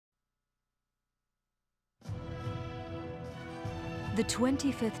The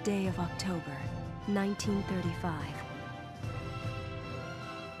 25th day of October, 1935.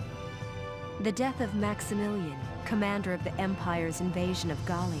 The death of Maximilian, commander of the Empire's invasion of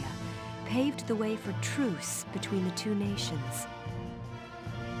Gallia, paved the way for truce between the two nations.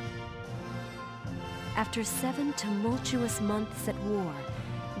 After 7 tumultuous months at war,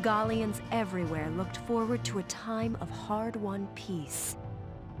 Gallians everywhere looked forward to a time of hard-won peace.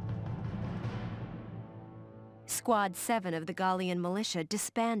 Squad 7 of the Gallian militia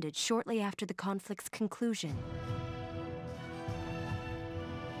disbanded shortly after the conflict's conclusion.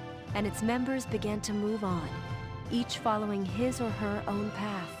 And its members began to move on, each following his or her own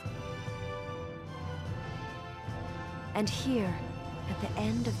path. And here, at the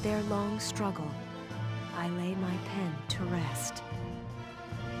end of their long struggle, I lay my pen to rest.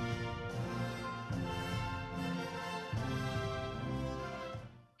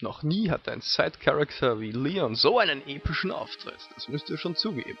 Noch nie hatte ein Side-Character wie Leon so einen epischen Auftritt, das müsst ihr schon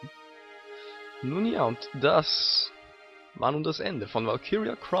zugeben. Nun ja, und das war nun das Ende von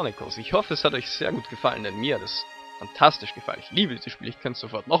Valkyria Chronicles. Ich hoffe, es hat euch sehr gut gefallen, denn mir hat es fantastisch gefallen. Ich liebe dieses Spiel, ich könnte es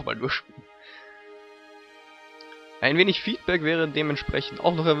sofort nochmal durchspielen. Ein wenig Feedback wäre dementsprechend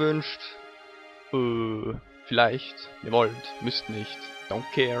auch noch erwünscht. Vielleicht, ihr wollt, müsst nicht, don't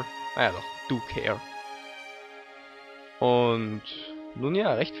care. Naja doch, do care. Und nun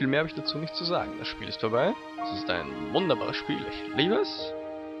ja, recht viel mehr habe ich dazu nicht zu sagen. Das Spiel ist vorbei. Es ist ein wunderbares Spiel. Ich liebe es.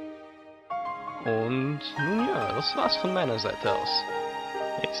 Und nun ja, das war's von meiner Seite aus.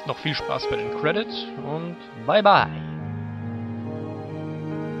 Jetzt noch viel Spaß bei den Credits und bye bye.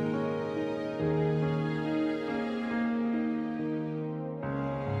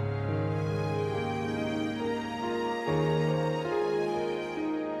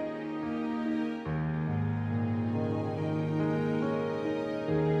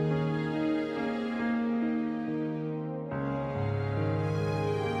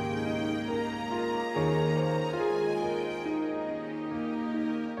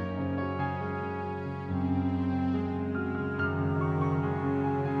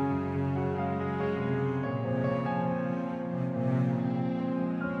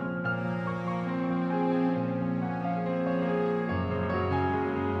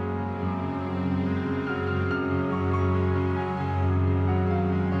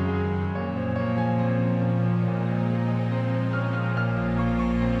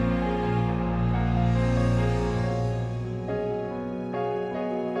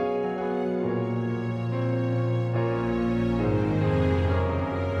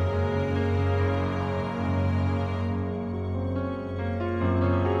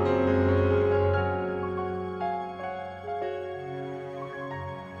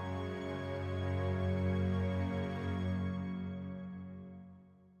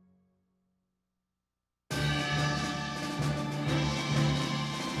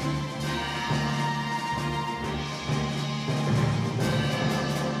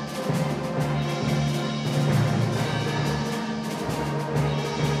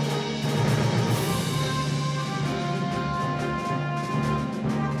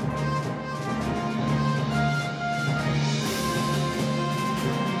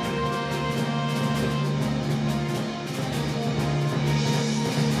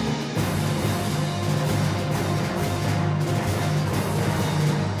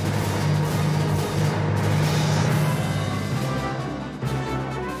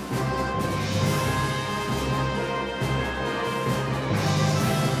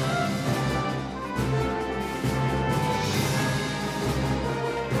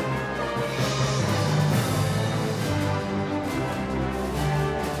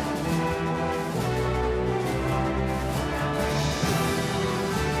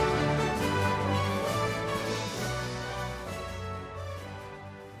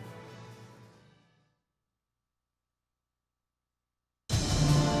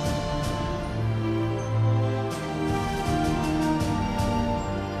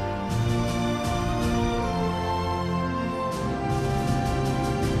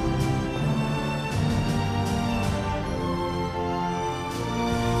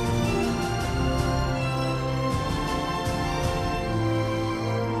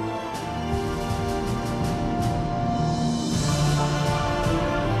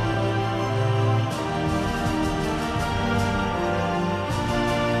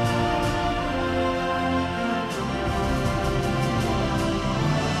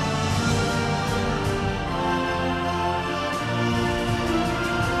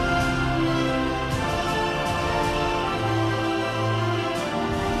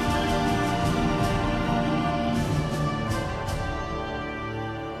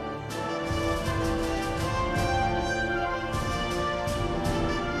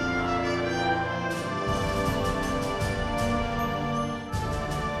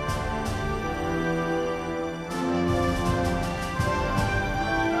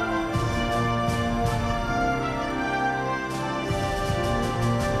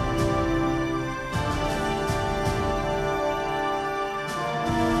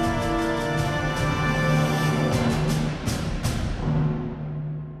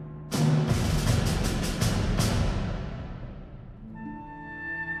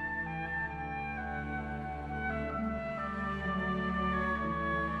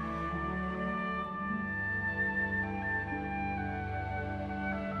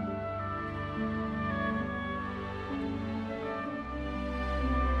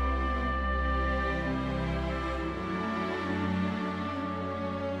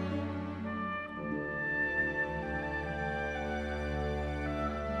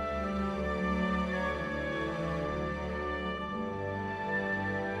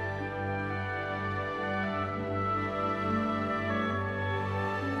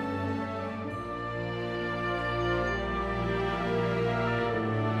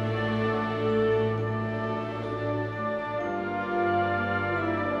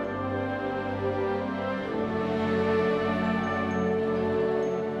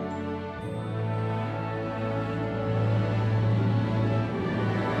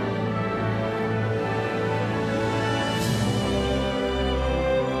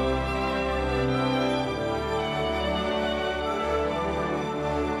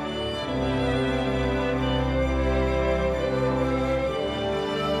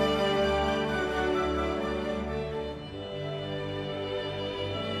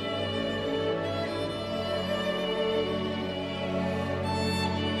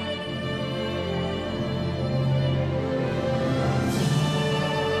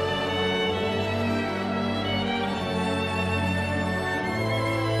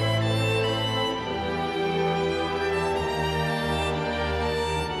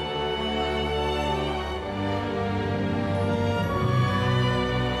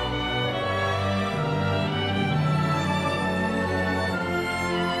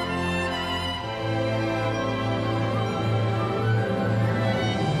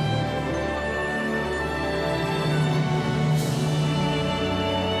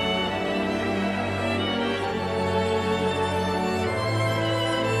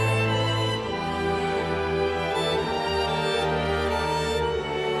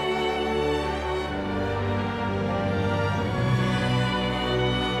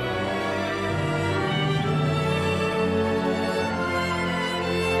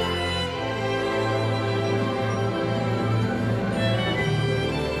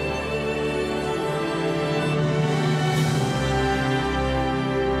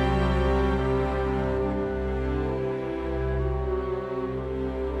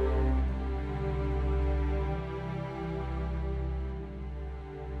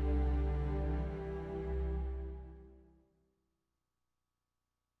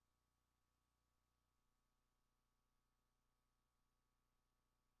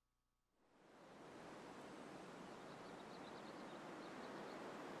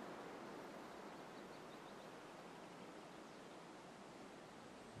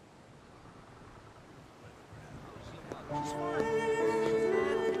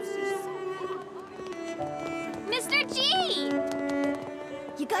 Mr. G!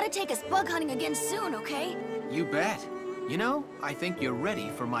 You gotta take us bug hunting again soon, okay? You bet. You know, I think you're ready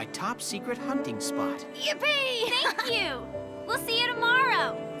for my top secret hunting spot. Yippee! Thank you! We'll see you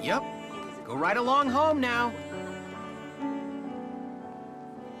tomorrow! Yep. Go right along home now.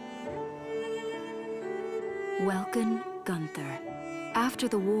 Welken Gunther. After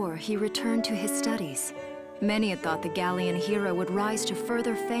the war, he returned to his studies. Many had thought the Gallian hero would rise to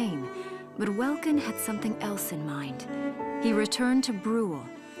further fame, but Welken had something else in mind. He returned to Brühl,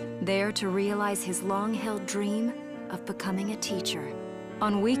 there to realize his long-held dream of becoming a teacher.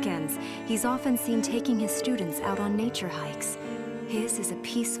 On weekends, he's often seen taking his students out on nature hikes. His is a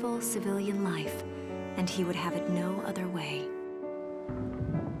peaceful civilian life, and he would have it no other way.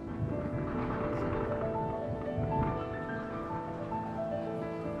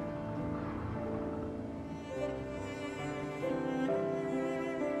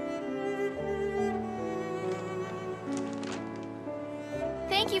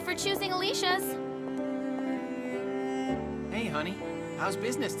 Thank you for choosing Alicia's. Hey, honey. How's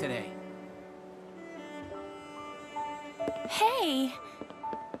business today? Hey!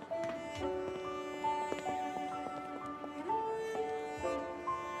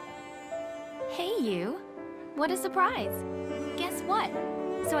 Hey, you. What a surprise. Guess what?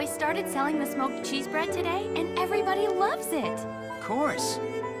 So I started selling the smoked cheese bread today, and everybody loves it. Of course.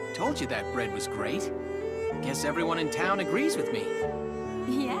 Told you that bread was great. Guess everyone in town agrees with me.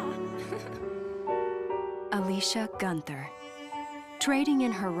 Yeah. Alicia Gunther. Trading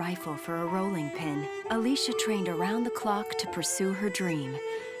in her rifle for a rolling pin, Alicia trained around the clock to pursue her dream.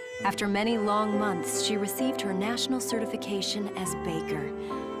 After many long months, she received her national certification as baker.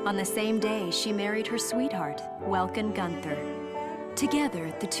 On the same day, she married her sweetheart, Welken Gunther.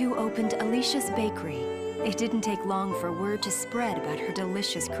 Together, the two opened Alicia's Bakery. It didn't take long for word to spread about her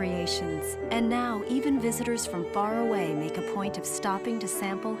delicious creations. And now, even visitors from far away make a point of stopping to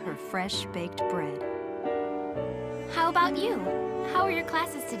sample her fresh-baked bread. How about you? How are your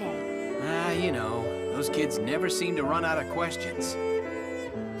classes today? You know, those kids never seem to run out of questions.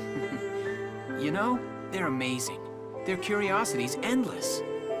 You know, they're amazing. Their curiosity's endless.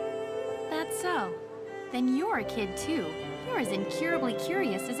 That's so. Then you're a kid too. You're as incurably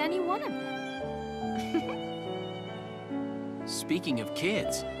curious as any one of them. Speaking of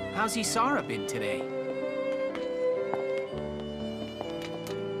kids, how's Isara been today?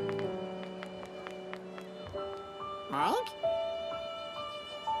 Mike?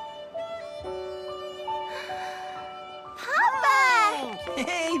 Papa!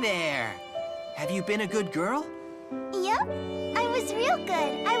 Hey there! Have you been a good girl? Yep, I was real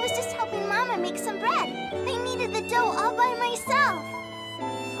good. I was just helping Mama make some bread. I kneaded the dough all by myself.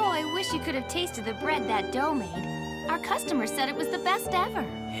 Oh, I wish you could have tasted the bread that dough made. Our customers said it was the best ever.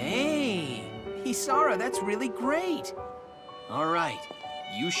 Hey! Isara, that's really great! All right,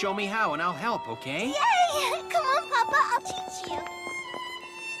 you show me how and I'll help, okay? Yay! Come on, Papa, I'll teach you.